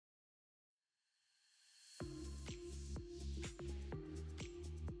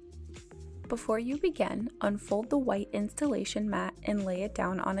Before you begin, unfold the white installation mat and lay it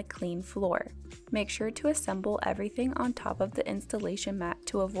down on a clean floor. Make sure to assemble everything on top of the installation mat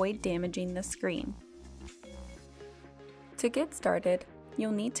to avoid damaging the screen. To get started,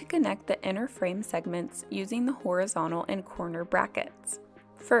 you'll need to connect the inner frame segments using the horizontal and corner brackets.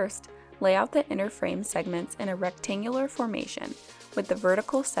 First, lay out the inner frame segments in a rectangular formation, with the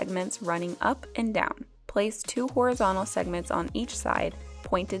vertical segments running up and down. Place 2 horizontal segments on each side,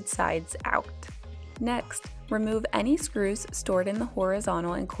 pointed sides out. Next, remove any screws stored in the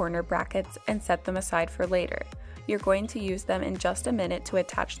horizontal and corner brackets and set them aside for later. You're going to use them in just a minute to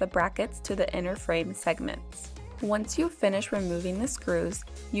attach the brackets to the inner frame segments. Once you finish removing the screws,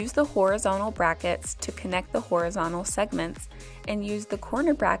 use the horizontal brackets to connect the horizontal segments and use the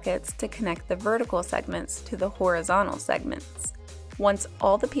corner brackets to connect the vertical segments to the horizontal segments. Once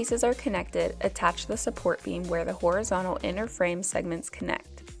all the pieces are connected, attach the support beam where the horizontal inner frame segments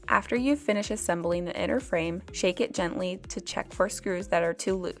connect. After you finish assembling the inner frame, shake it gently to check for screws that are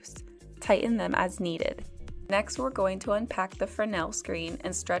too loose. Tighten them as needed. Next, we're going to unpack the Fresnel screen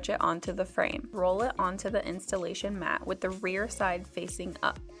and stretch it onto the frame. Roll it onto the installation mat with the rear side facing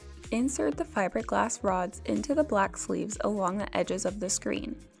up. Insert the fiberglass rods into the black sleeves along the edges of the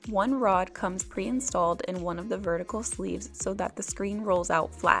screen. One rod comes pre-installed in one of the vertical sleeves so that the screen rolls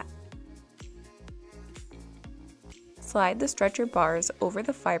out flat. Slide the stretcher bars over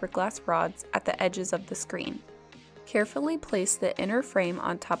the fiberglass rods at the edges of the screen. Carefully place the inner frame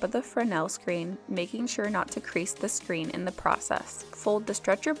on top of the Fresnel screen, making sure not to crease the screen in the process. Fold the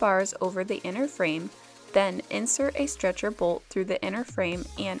stretcher bars over the inner frame, then insert a stretcher bolt through the inner frame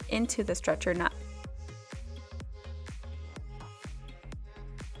and into the stretcher nut.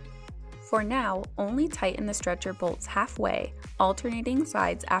 For now, only tighten the stretcher bolts halfway, alternating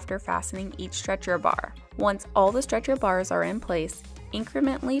sides after fastening each stretcher bar. Once all the stretcher bars are in place,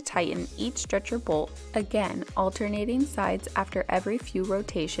 incrementally tighten each stretcher bolt, again alternating sides after every few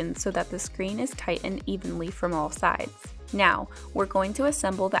rotations so that the screen is tightened evenly from all sides. Now, we're going to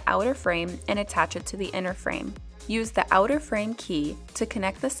assemble the outer frame and attach it to the inner frame. Use the outer frame key to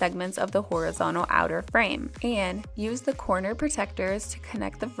connect the segments of the horizontal outer frame, and use the corner protectors to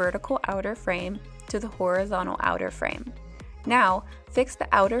connect the vertical outer frame to the horizontal outer frame. Now, fix the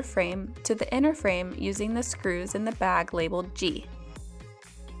outer frame to the inner frame using the screws in the bag labeled G.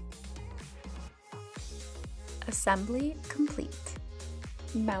 Assembly complete.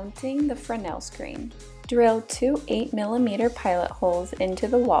 Mounting the Fresnel screen. Drill 2 8mm pilot holes into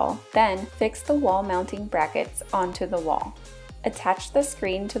the wall, then fix the wall mounting brackets onto the wall. Attach the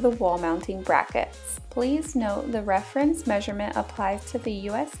screen to the wall mounting brackets. Please note the reference measurement applies to the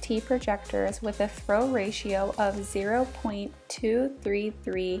UST projectors with a throw ratio of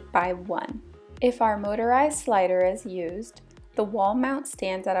 0.233/1. If our motorized slider is used, the wall mount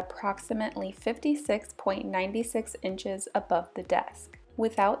stands at approximately 56.96 inches above the desk.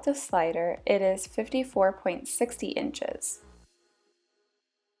 Without the slider, it is 54.60 inches.